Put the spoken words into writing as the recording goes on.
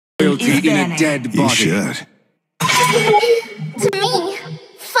Loyalty in a dead body. You should. To me,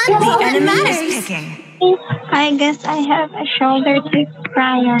 fun is what matters. Picking. I guess I have a shoulder to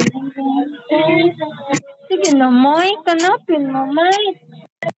cry on. Sige na, Moy. Kanapin mo, Moy.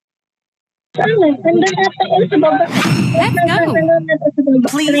 Let's go.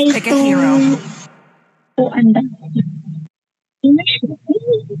 Please pick a hero.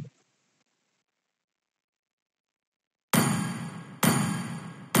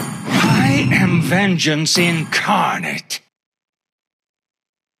 I am vengeance incarnate.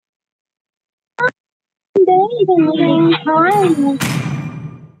 Do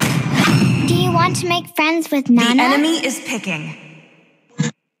you want to make friends with Nana? The enemy is picking.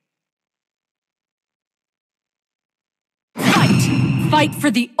 Fight! Fight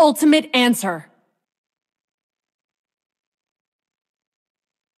for the ultimate answer.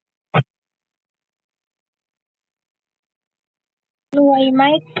 Luway,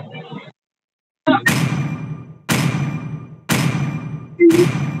 Mike.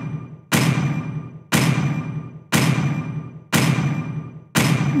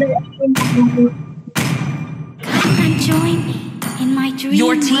 Come and join me in my dream.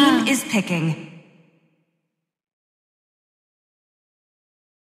 Your team world. is picking.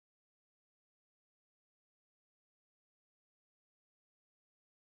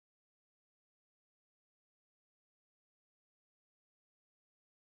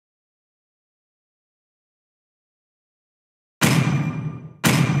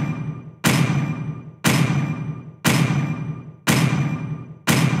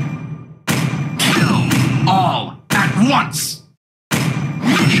 All at once.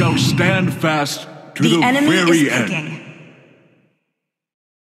 We shall stand fast to the The enemy very is end. picking.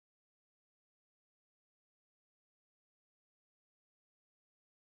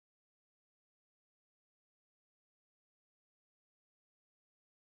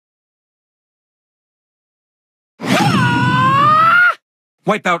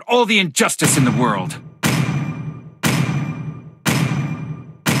 Wipe out all the injustice in the world.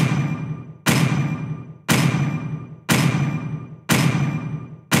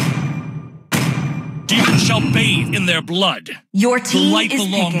 Demons shall bathe in their blood. Your The team light is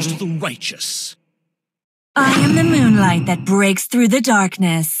belongs picking. to the righteous. I am the moonlight that breaks through the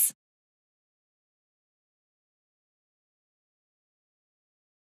darkness.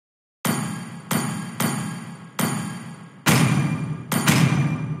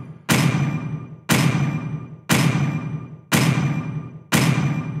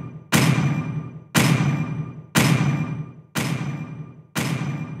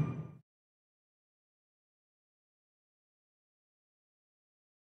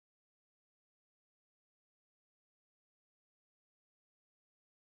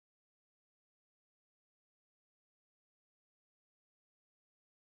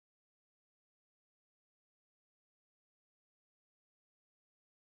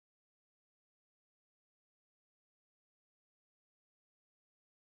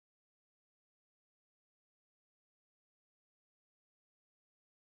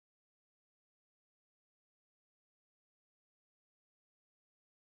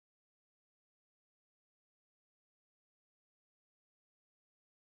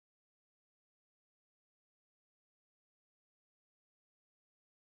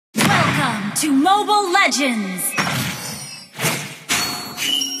 Welcome to Mobile Legends!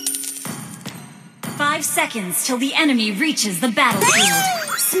 5 seconds till the enemy reaches the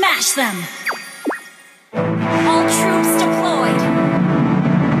battlefield. Smash them! All troops deployed!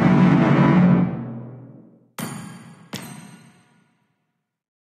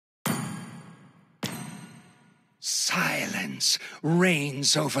 Silence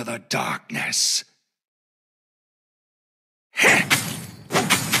reigns over the darkness.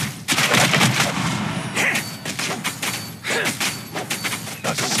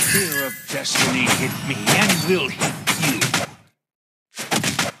 The spear of destiny hit me and will hit you.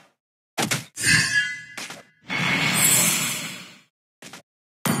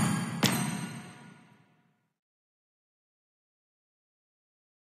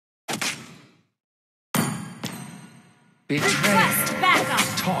 Betrayal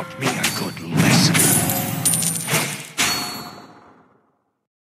taught me a good lesson.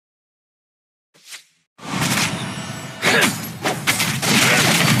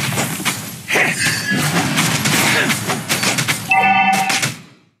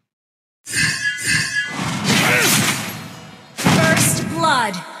 First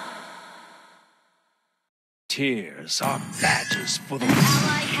blood! Tears are badges for the... Ally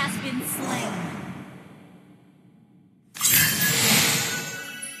has been slain.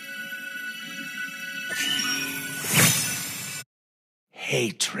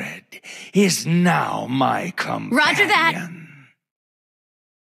 hatred is now my companion. Roger that.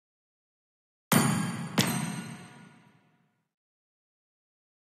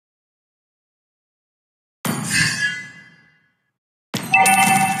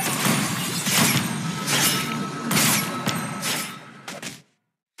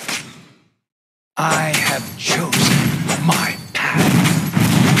 I have chosen my path.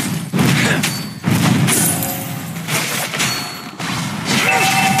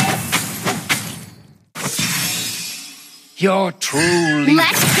 Your true leader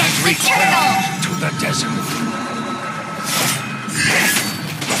Let's get has the returned to the desert.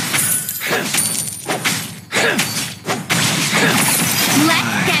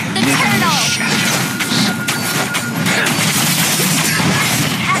 Let's get the turtle!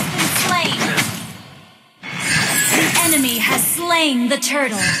 Enemy has slain the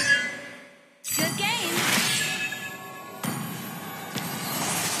turtle. Good game.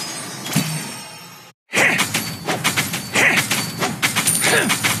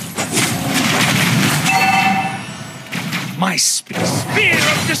 My spear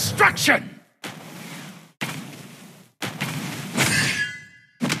of destruction!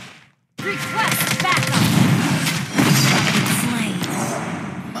 Request backup. Slain.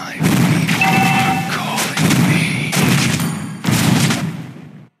 My people are calling me.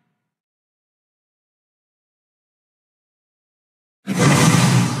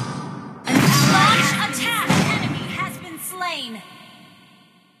 Launch attack. Enemy has been slain.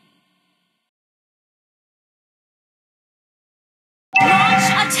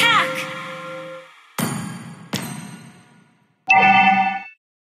 Launch attack.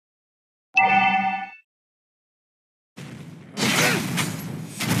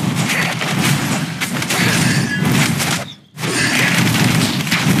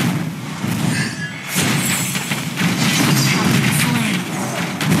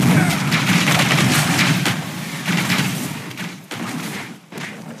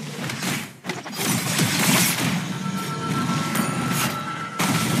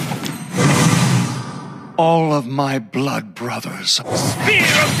 All of my blood brothers. Spear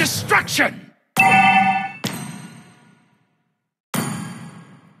of destruction!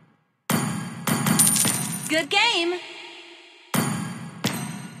 Good game.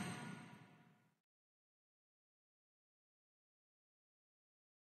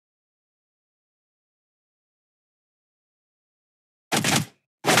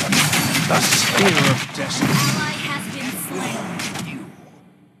 The spear of destiny. Ally has been slain.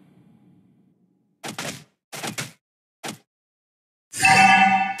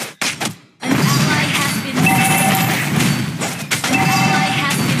 An ally has been slain. An ally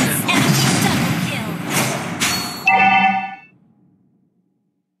has been enemy double kill.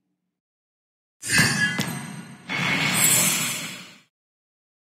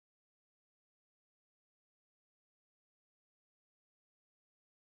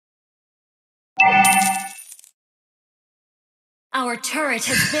 Our turret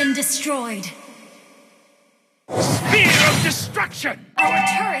has been destroyed. Spear of destruction! Our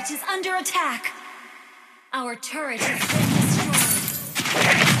turret is under attack. Our turret has been destroyed.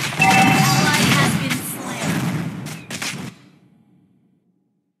 An ally has been slain.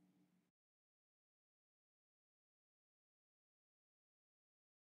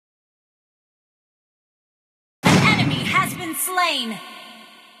 An enemy has been slain.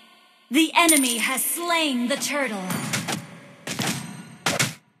 The enemy has slain the turtle.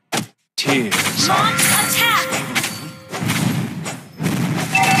 Tears. Launch attack!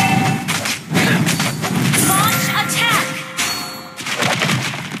 Launch attack!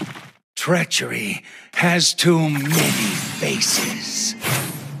 Treachery has too many faces.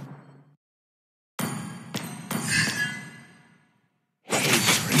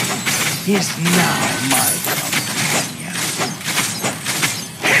 Hatred is now my companion.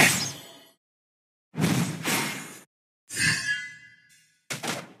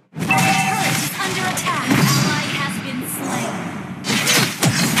 Our turret is under attack. Ally has been slain.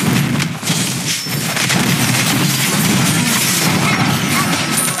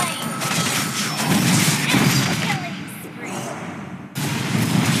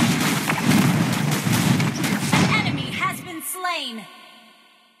 Enemy has been slain.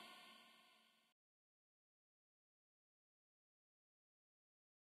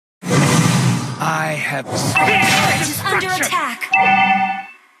 I have Our turret is under attack.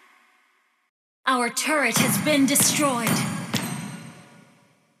 Our turret has been destroyed.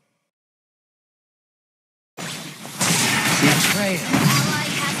 betrayal. Ally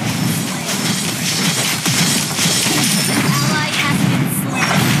has been slain. Ally has been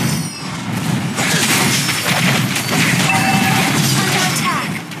slain. Under attack.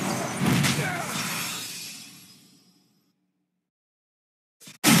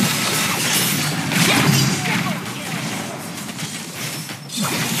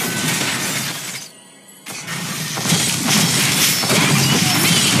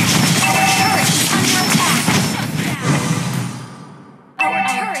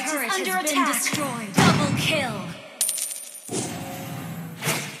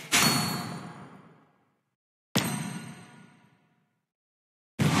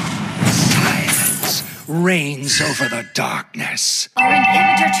 reigns over the darkness. Our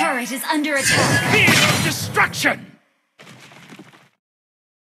inhibitor turret is under attack. Spear of destruction!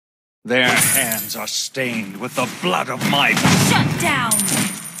 Their hands are stained with the blood of my... Shut down!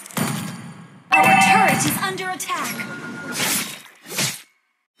 Our turret is under attack.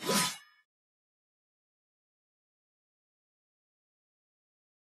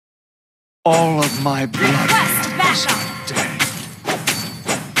 All of my blood Request backup. dead.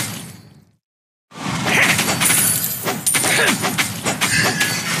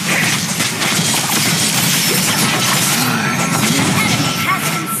 Enemy has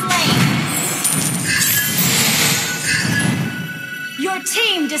been slain. Your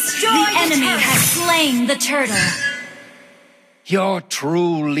team destroyed the enemy has slain the turtle. Your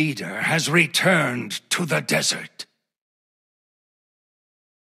true leader has returned to the desert.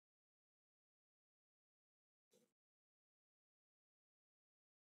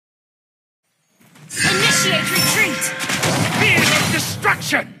 Initiate retreat. Spear of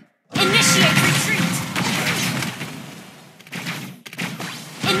destruction! Initiate retreat.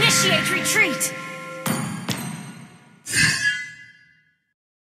 Initiate retreat.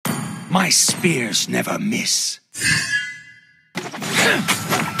 My spears never miss.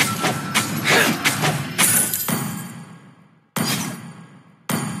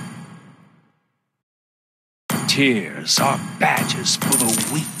 Tears are badges for the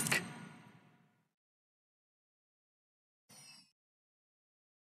weak.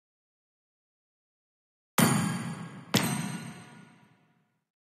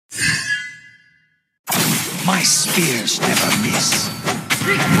 My spears never miss.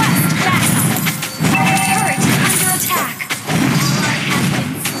 Request backup. Our turret is under attack. Ally has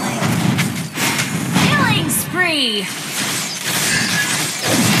been slain. Killing spree.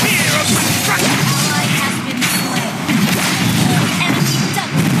 Spear of destruction! Ally has been slain. Enemy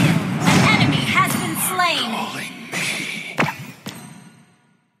double kill. An enemy has been slain. Calling me.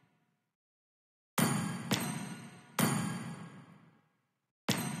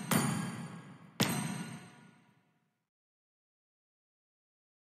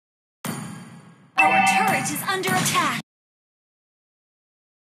 Our turret is under attack.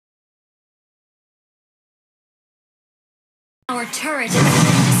 Our turret has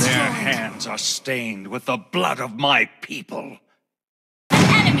been Their destroyed. hands are stained with the blood of my people.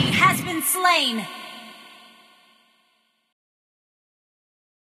 An enemy has been slain.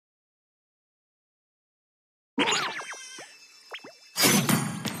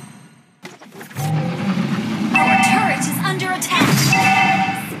 Our turret is under attack.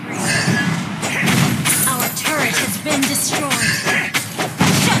 Our turret has been destroyed.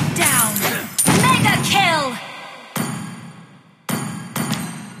 Shut down. Mega kill.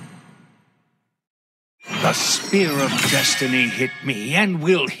 The spear of destiny hit me and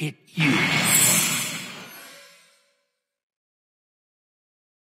will hit you.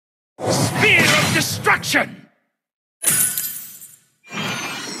 Spear of destruction!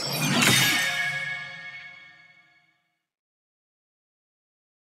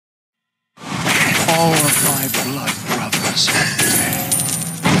 All of my blood brothers are dead.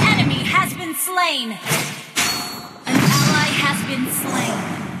 An enemy has been slain. An ally has been slain.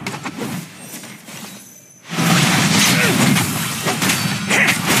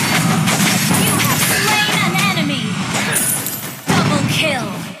 You have slain an enemy. Double kill.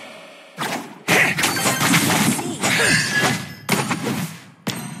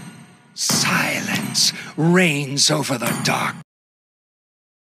 Silence reigns over the dark.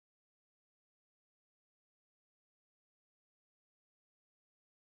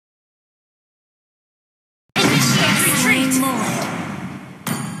 Initiate retreat.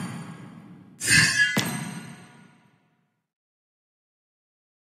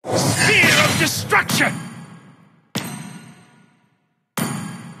 Spear of destruction!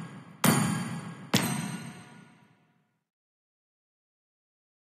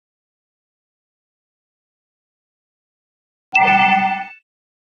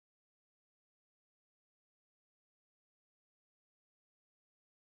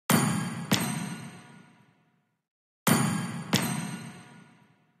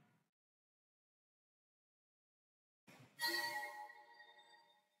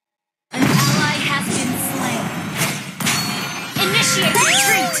 An ally has been slain. Initiate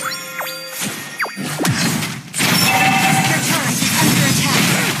retreat. Your turret is under attack.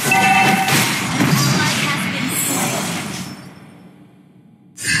 An ally has been slain.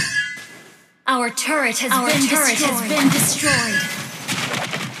 Our turret has been destroyed.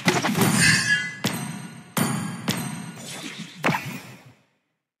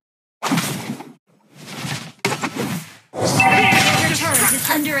 Your turret is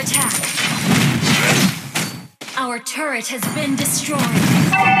under attack. Our turret has been destroyed. Our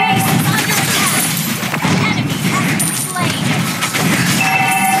base is under attack. An enemy has been slain.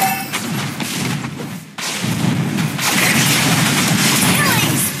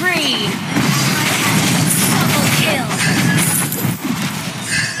 Killing spree. Double kill.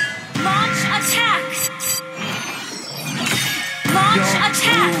 Launch attack. Launch Your attack.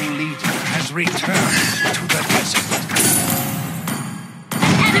 true leader has returned to the desert. An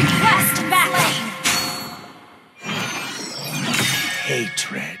enemy quest back.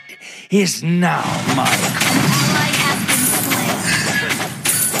 Hatred is now my Ally has been slain.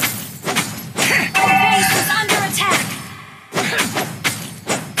 Our base is under attack.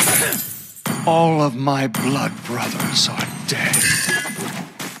 All of my blood brothers are dead.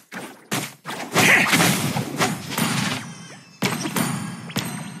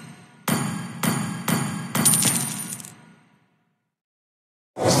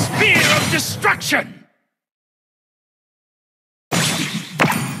 Spear of destruction!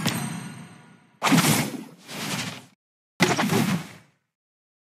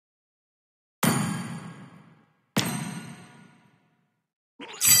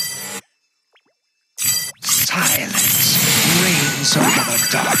 Silence reigns over the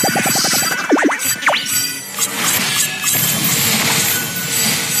darkness.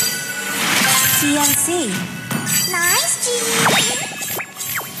 TNC. Nice, G.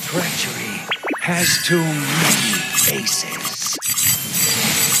 Treachery has too many faces.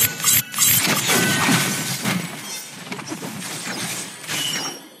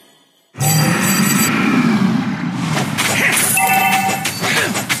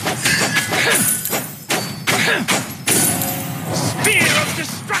 Spear of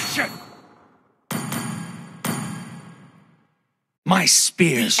destruction! My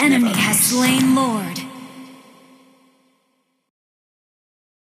spears Enemy never has miss. slain Lord.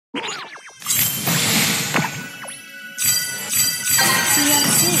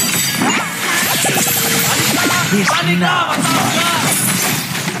 TNC. Is now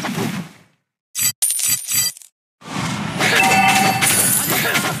mine.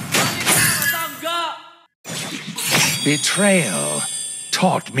 Betrayal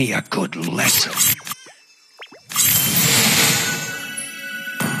taught me a good lesson.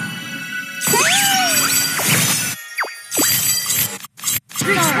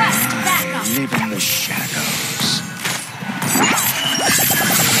 Request backup. Live in the shadows.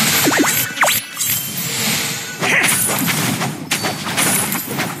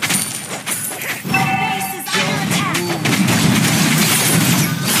 Our base is under attack.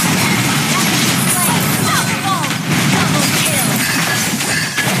 Double kill.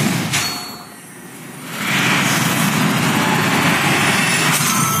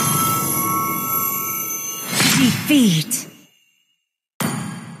 Defeat.